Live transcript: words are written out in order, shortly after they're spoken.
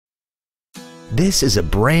This is a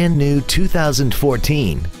brand new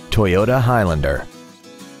 2014 Toyota Highlander.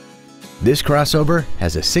 This crossover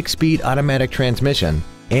has a 6-speed automatic transmission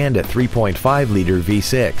and a 3.5-liter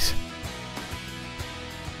V6.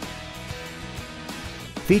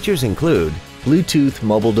 Features include Bluetooth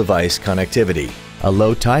mobile device connectivity, a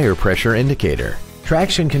low tire pressure indicator,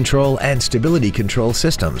 traction control and stability control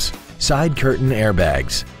systems, side curtain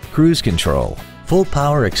airbags, cruise control, full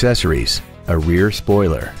power accessories, a rear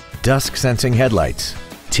spoiler, dusk sensing headlights,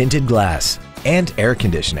 tinted glass, and air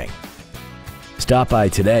conditioning. Stop by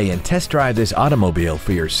today and test drive this automobile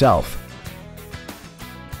for yourself.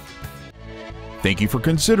 Thank you for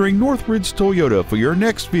considering Northridge Toyota for your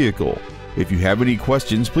next vehicle. If you have any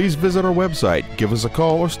questions, please visit our website, give us a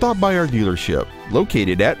call, or stop by our dealership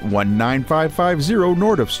located at 19550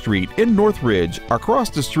 Nordoff Street in Northridge, across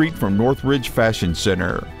the street from Northridge Fashion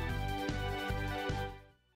Center.